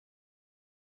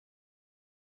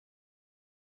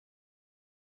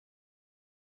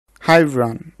Hi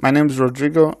everyone, my name is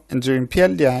Rodrigo, and during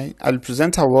PLDI, I'll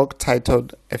present our work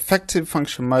titled Effective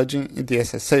Function Merging in the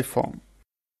SSA form.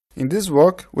 In this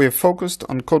work, we have focused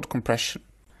on code compression,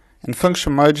 and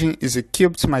function merging is a key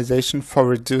optimization for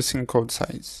reducing code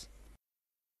size.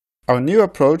 Our new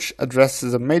approach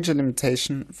addresses a major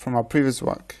limitation from our previous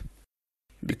work.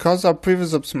 Because our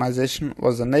previous optimization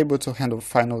was unable to handle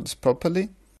file nodes properly,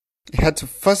 it had to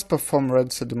first perform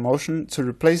register demotion to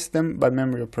replace them by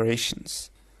memory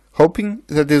operations, hoping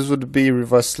that this would be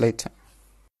reversed later.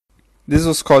 This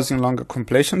was causing longer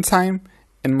compilation time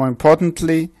and, more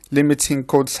importantly, limiting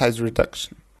code size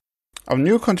reduction. Our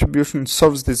new contribution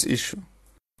solves this issue.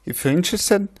 If you're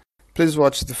interested, please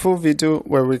watch the full video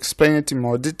where we explain it in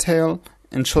more detail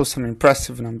and show some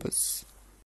impressive numbers.